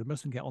we go. They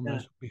mustn't get on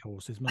those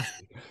horses, must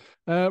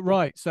they?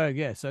 Right. So,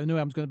 the new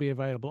album's going to be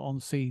available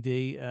on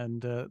CD,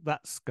 and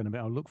that's going to be,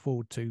 I'll look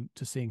forward to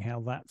seeing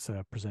how that's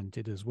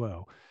presented as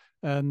well.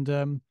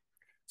 And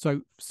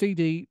so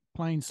CD,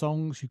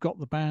 Plainsongs, you've got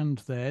the band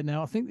there.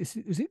 Now, I think is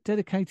it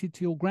dedicated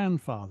to your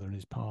grandfather and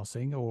his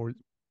passing, or?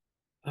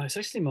 It's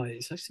actually my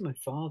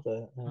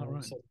father.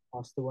 Right. So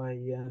passed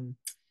away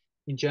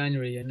in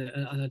January, and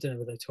I don't know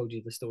whether I told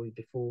you the story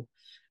before,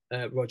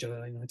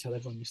 Roger. I tell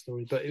everyone the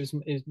story, but it was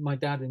my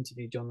dad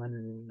interviewed John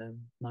Lennon in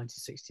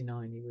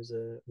 1969. He was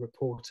a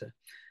reporter,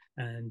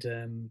 and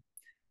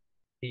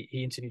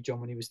he interviewed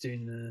John when he was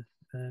doing the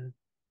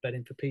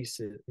Bedding for Peace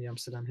at the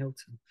Amsterdam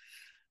Hilton.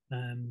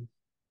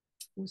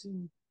 Was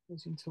in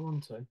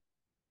Toronto.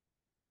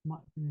 Might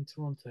have been in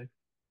Toronto.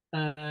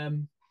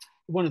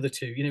 One of the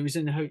two. He was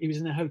in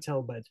a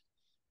hotel bed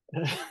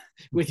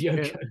with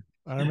Yoko. Yeah,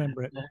 I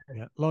remember it.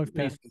 Yeah, Live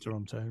Peace in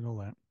Toronto and all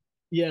that.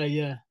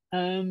 Yeah.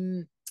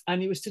 And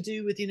it was to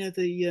do with the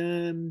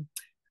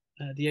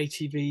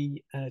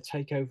ATV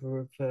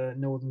takeover of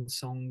Northern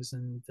Songs,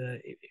 and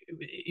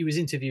he was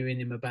interviewing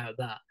him about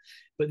that.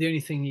 But the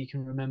only thing you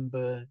can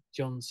remember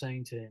John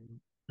saying to him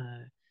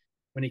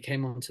when he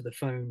came onto the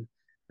phone,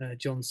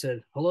 John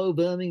said, "Hello,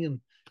 Birmingham,"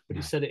 but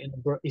he said it in a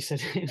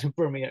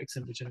Brummie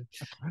accent, which I'm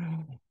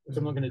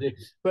not going to do.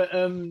 But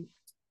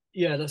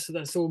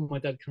that's all my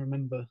dad can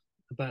remember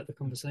about the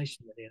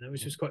conversation with you,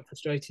 which was quite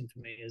frustrating for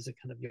me as a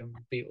kind of young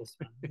Beatles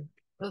fan.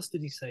 What else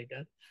did he say,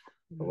 Dad?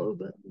 Hello,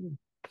 Birmingham.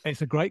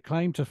 It's a great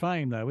claim to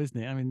fame, though,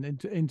 isn't it? I mean,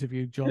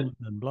 interview John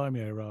and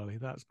Blimey O'Reilly.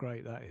 That's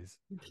great. That is.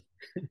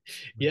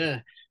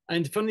 Yeah,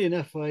 and funnily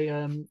enough,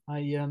 I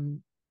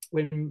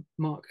when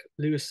Mark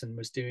Lewison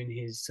was doing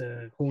his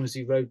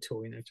Hornsey Road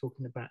tour,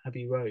 talking about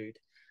Abbey Road,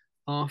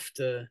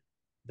 after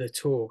the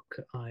talk,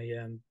 I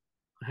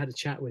had a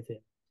chat with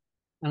him,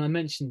 and I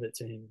mentioned it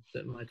to him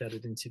that my dad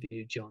had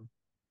interviewed John,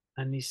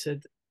 and he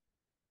said,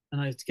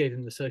 and I gave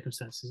him the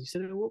circumstances. He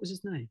said, "Oh, what was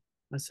his name?"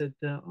 I said,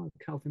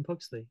 Calvin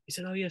Pugsley. He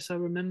said, "Oh yes, I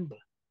remember."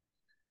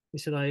 He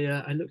said,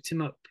 I looked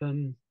him up.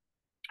 I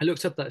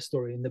looked up that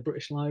story in the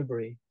British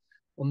Library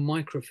on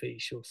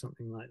microfiche or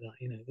something like that.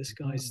 This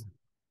guy's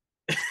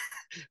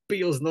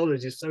Beatles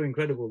knowledge is so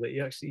incredible that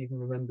you actually even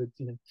remembered,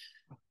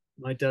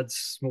 my dad's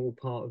small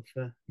part of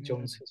Yeah,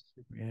 John's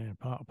history. yeah,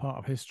 part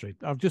of history.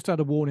 I've just had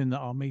a warning that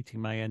our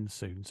meeting may end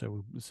soon,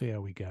 so we'll see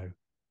how we go.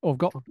 Oh,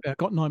 I've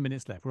got 9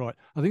 minutes left. Right,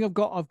 I think I've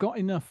got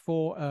enough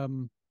for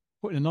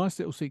putting a nice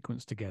little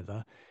sequence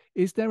together.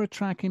 Is there a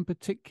track in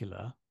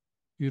particular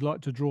you'd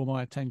like to draw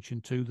my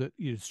attention to that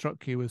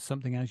struck you as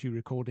something as you're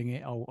recording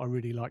it? Oh, I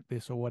really like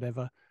this, or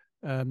whatever,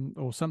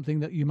 or something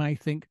that you may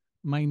think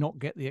may not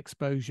get the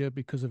exposure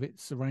because of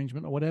its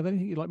arrangement, or whatever.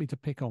 Anything you'd like me to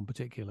pick on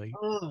particularly?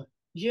 Oh,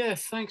 yeah,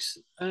 thanks,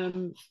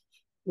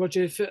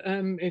 Roger.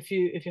 If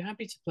you're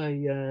happy to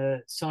play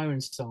Siren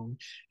Song,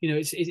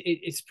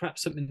 it's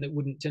perhaps something that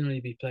wouldn't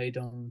generally be played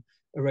on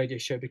a radio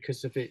show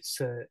because of its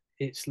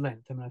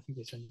length. I mean, I think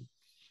it's only,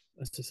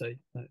 as to say,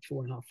 like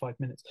 4.5, 5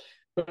 minutes.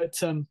 But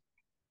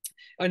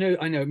I know.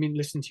 I mean,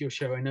 listening to your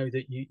show, I know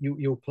that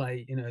you'll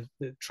play,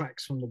 the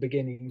tracks from the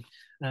beginning,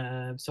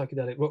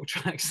 psychedelic rock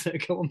tracks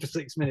that go on for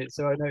 6 minutes.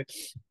 So I know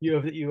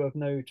you have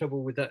no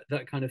trouble with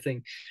that kind of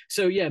thing.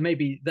 So yeah,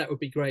 maybe that would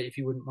be great if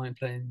you wouldn't mind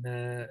playing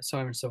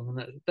Siren Song,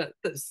 and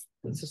that's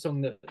a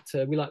song that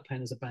we like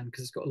playing as a band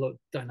because it's got a lot of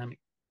dynamic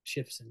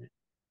shifts in it.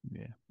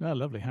 Yeah, oh,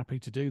 lovely. Happy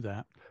to do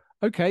that.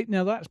 Okay,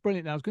 now that's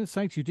brilliant. Now I was going to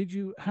say to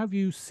you, have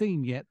you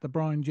seen yet the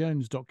Brian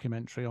Jones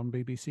documentary on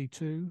BBC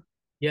Two?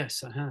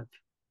 Yes, I have.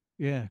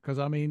 Yeah, because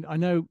I mean, I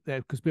know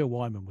because Bill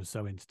Wyman was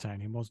so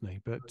entertaining, wasn't he?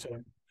 But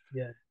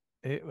Yeah.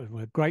 it was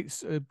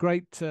a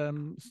great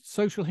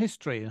social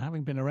history, and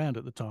having been around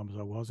at the time as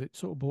I was, it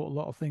sort of brought a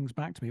lot of things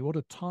back to me. What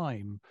a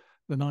time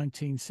the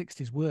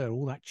 1960s were!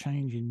 All that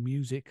change in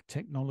music,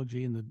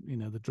 technology, and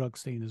the drug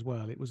scene as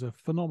well. It was a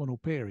phenomenal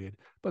period.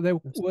 But there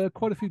were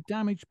quite a few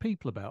damaged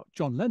people about.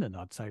 John Lennon,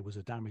 I'd say, was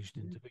a damaged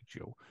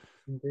individual.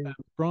 Indeed.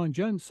 Brian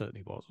Jones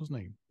certainly was, wasn't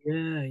he?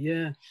 Yeah,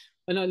 yeah.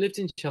 And I lived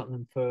in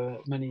Cheltenham for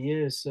many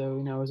years,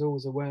 so I was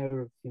always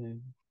aware of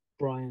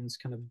Brian's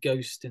kind of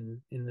ghost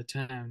in the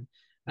town,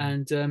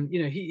 and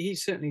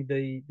he's certainly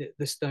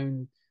the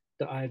Stone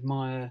that I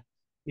admire,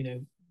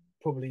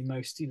 probably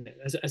most,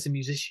 as a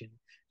musician,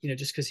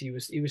 just because he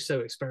was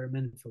so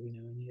experimental,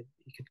 and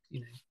he could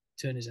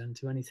turn his hand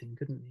to anything,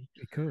 couldn't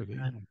he? He could,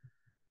 yeah.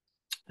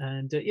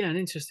 And yeah, an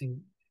interesting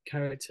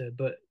character,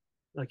 but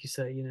like you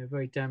say,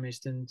 very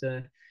damaged. And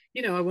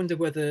I wonder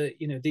whether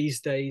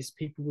these days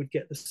people would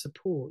get the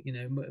support,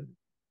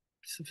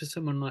 for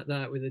someone like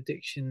that with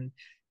addiction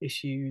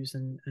issues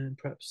and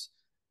perhaps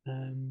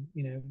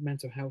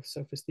mental health,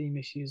 self-esteem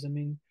issues. I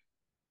mean,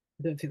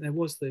 I don't think there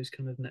was those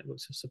kind of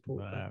networks of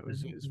support.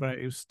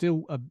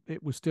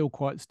 It was still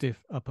quite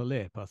stiff upper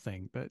lip, I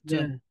think. But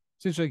yeah.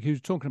 It's interesting he was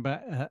talking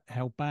about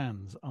how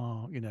bands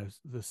are,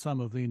 the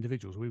sum of the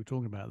individuals. We were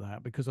talking about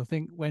that because I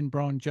think when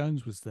Brian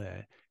Jones was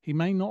there, he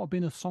may not have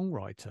been a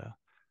songwriter,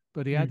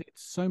 but he added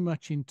so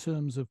much in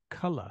terms of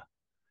colour.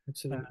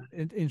 Absolutely.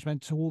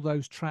 Instrument to all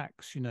those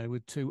tracks,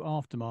 to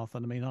Aftermath.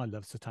 And I mean, I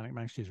love Satanic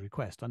Majesty's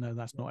Request. I know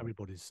that's not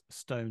everybody's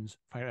Stones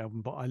favourite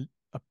album,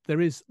 but there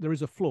is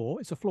a flaw.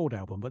 It's a flawed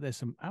album, but there's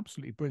some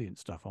absolutely brilliant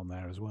stuff on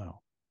there as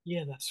well.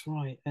 Yeah, that's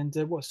right. And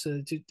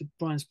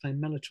Brian's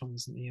playing Mellotron,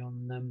 isn't he?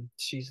 On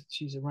She's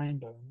a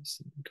Rainbow. It's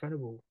an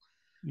incredible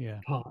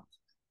part.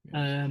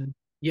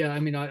 Yeah. I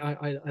mean,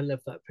 I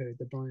love that period,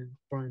 the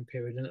Brian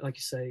period, and like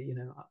you say,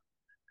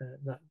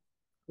 that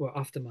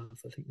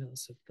Aftermath. I think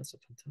that's a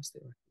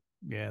fantastic record.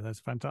 Yeah, that's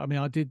fantastic. I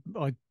mean,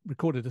 I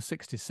recorded a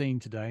 60s scene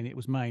today, and it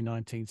was May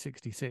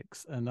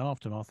 1966, and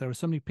Aftermath. There are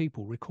so many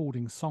people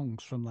recording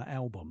songs from that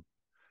album.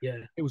 Yeah,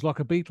 it was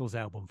like a Beatles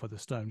album for the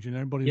Stones.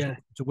 Everybody was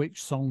looking to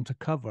which song to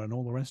cover and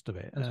all the rest of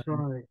it. That's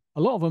right. A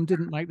lot of them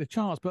didn't make the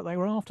charts, but they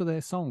were after their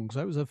songs.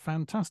 So it was a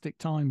fantastic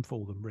time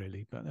for them,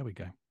 really. But there we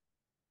go.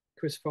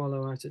 Chris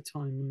Farlow out of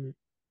time, wasn't it?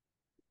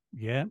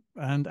 Yeah,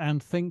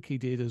 and Think he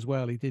did as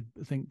well. He did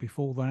Think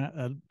before that,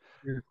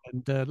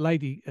 and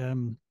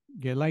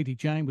Lady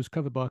Jane was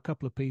covered by a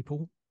couple of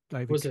people,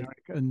 David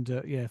Carrick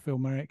and Phil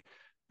Merrick,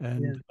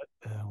 and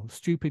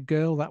Stupid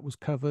Girl, that was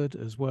covered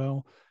as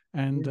well.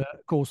 And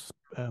of course,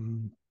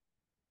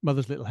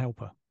 Mother's Little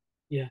Helper.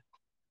 Yeah,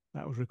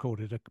 that was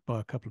recorded by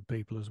a couple of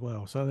people as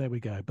well. So there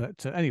we go.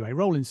 But anyway,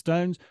 Rolling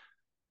Stones,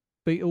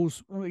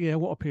 Beatles. Oh, yeah,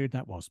 what a period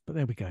that was. But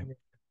there we go.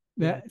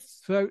 Yeah.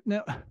 So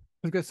now I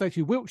was going to say to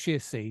you, Wiltshire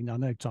scene. I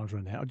know time's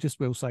running out. I just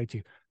will say to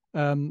you,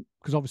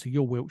 because obviously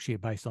you're Wiltshire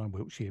based, I'm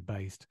Wiltshire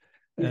based,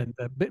 and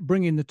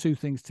bringing the two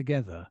things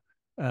together.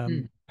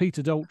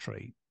 Peter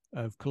Daltrey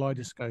of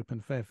Kaleidoscope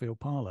and Fairfield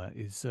Parlour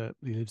he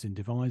lives in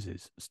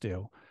Devizes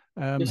still.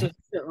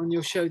 On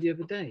your show the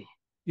other day.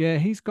 Yeah,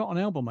 he's got an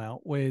album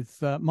out with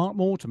Mark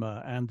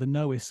Mortimer and the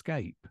No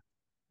Escape.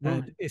 Right.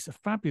 And it's a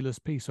fabulous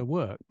piece of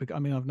work. I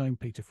mean, I've known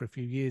Peter for a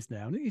few years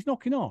now, and he's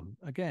knocking on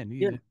again.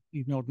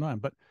 He's nodding on.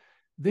 But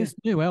this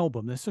new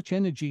album, there's such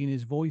energy in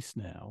his voice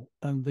now,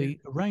 and the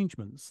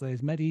arrangements.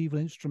 There's medieval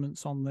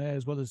instruments on there,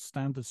 as well as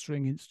standard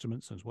string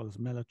instruments, as well as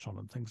mellotron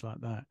and things like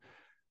that.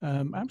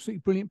 Absolutely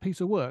brilliant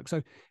piece of work.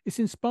 So it's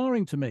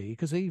inspiring to me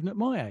because even at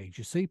my age,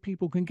 you see,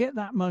 people can get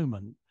that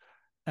moment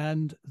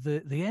and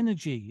the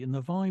energy and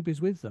the vibe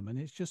is with them, and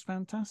it's just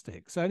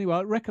fantastic. So anyway,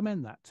 I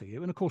recommend that to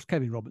you. And of course,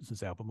 Kevin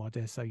Robertson's album, I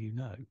dare say you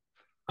know.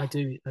 I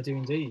do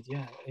indeed.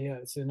 Yeah, yeah.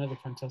 It's another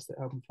fantastic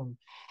album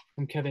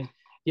from Kevin.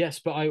 Yes,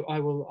 but I'll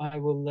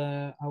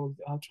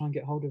try and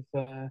get hold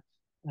of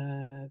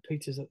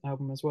Peter's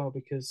album as well,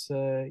 because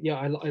yeah,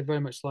 I very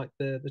much like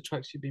the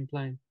tracks you've been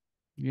playing.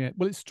 Yeah,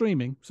 well, it's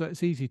streaming, so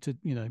it's easy to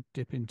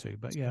dip into.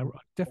 But yeah, I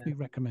definitely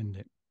recommend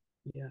it.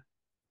 Yeah.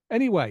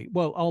 Anyway,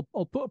 well,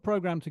 I'll put a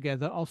program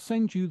together. I'll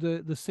send you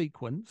the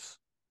sequence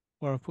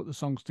where I've put the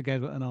songs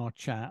together in our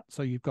chat,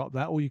 so you've got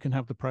that, or you can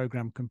have the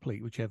program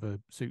complete, whichever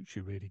suits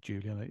you, really,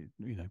 Julian.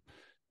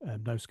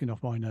 No skin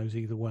off my nose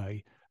either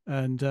way.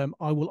 And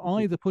I will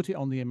either put it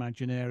on the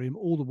Imaginarium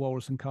or the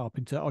Walrus and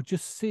Carpenter. I'll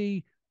just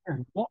see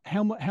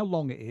how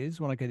long it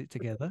is when I get it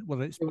together,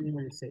 whether it's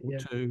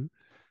two,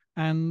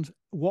 and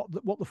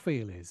what the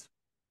feel is.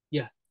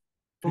 Yeah.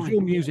 Because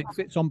your music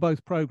fits on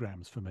both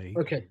programs for me.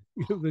 Okay.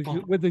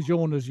 With the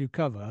genres you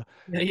cover.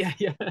 Yeah.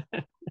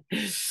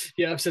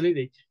 Yeah,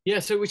 absolutely. Yeah,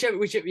 so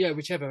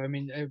whichever. I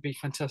mean, it would be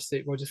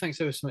fantastic. Roger,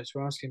 thanks ever so much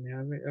for asking me.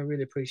 I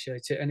really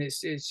appreciate it, and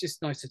it's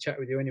just nice to chat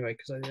with you anyway,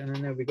 because I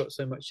know we've got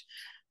so much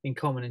in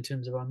common in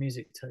terms of our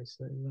music taste.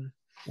 So,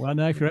 well,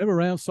 now if you're ever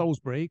around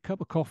Salisbury,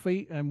 cup of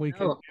coffee, and we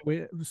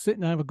sit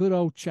and have a good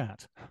old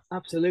chat.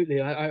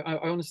 Absolutely, I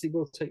honestly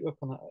will take you up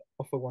on that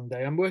offer one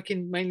day. I'm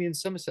working mainly in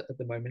Somerset at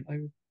the moment.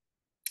 I'm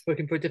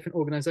working for a different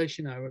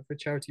organisation now. I work for a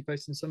charity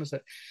based in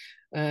Somerset.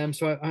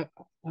 So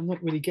I'm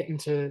not really getting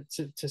to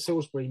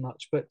Salisbury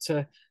much, but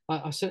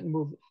I certainly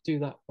will do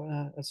that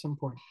at some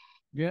point.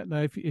 Yeah,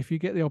 no, if you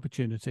get the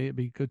opportunity, it'd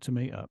be good to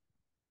meet up.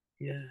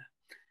 Yeah.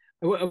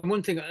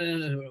 One thing, I don't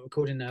know what I'm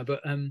recording now,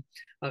 but I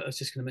was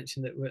just going to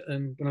mention that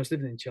when I was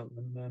living in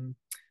Cheltenham,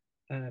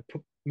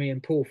 me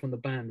and Paul from the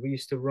band, we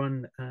used to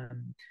run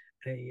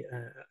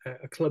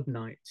a club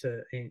night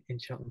in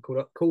Cheltenham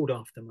called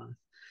Aftermath.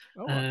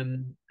 Oh,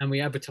 and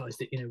we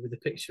advertised it, with a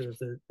picture of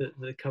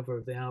the cover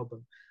of the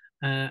album.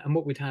 And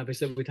what we'd have is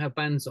that we'd have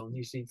bands on,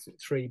 usually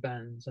 3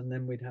 bands, and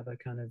then we'd have a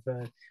kind of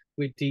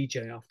we'd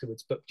DJ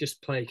afterwards, but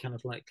just play kind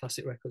of like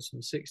classic records from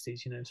the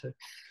 60s, So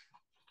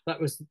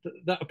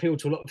that appealed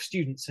to a lot of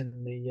students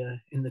in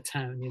the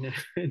town,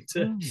 And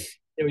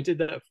yeah, we did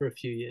that for a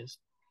few years.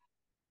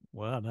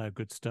 Well, no,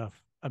 good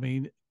stuff. I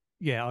mean,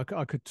 yeah,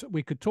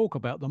 we could talk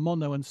about the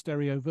mono and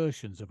stereo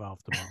versions of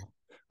Aftermath.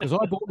 Because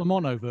I bought the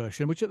mono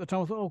version, which at the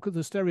time I thought, because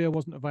the stereo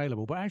wasn't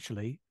available. But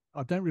actually,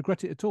 I don't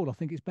regret it at all. I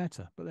think it's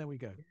better. But there we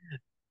go.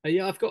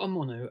 Yeah, I've got a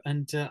mono,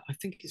 and I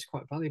think it's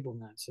quite valuable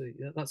now. So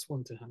that's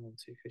one to hang on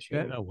to for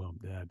sure. Yeah, well,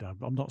 yeah,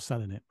 I'm not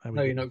selling it.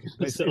 No, you're not.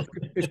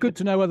 It's good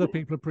to know other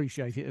people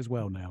appreciate it as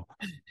well now.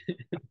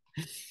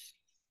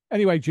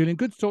 Anyway, Julian,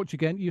 good to talk to you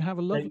again. You have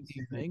a lovely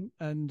evening,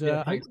 and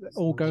I hope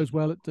all goes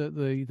well at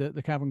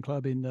the Cavern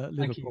Club in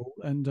Liverpool.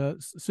 And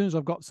as soon as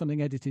I've got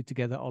something edited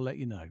together, I'll let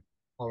you know.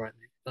 All right,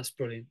 mate. That's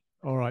brilliant.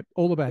 All right.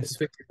 All the best.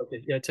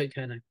 Yeah, take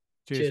care now.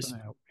 Cheers. For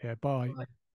now. Yeah, bye.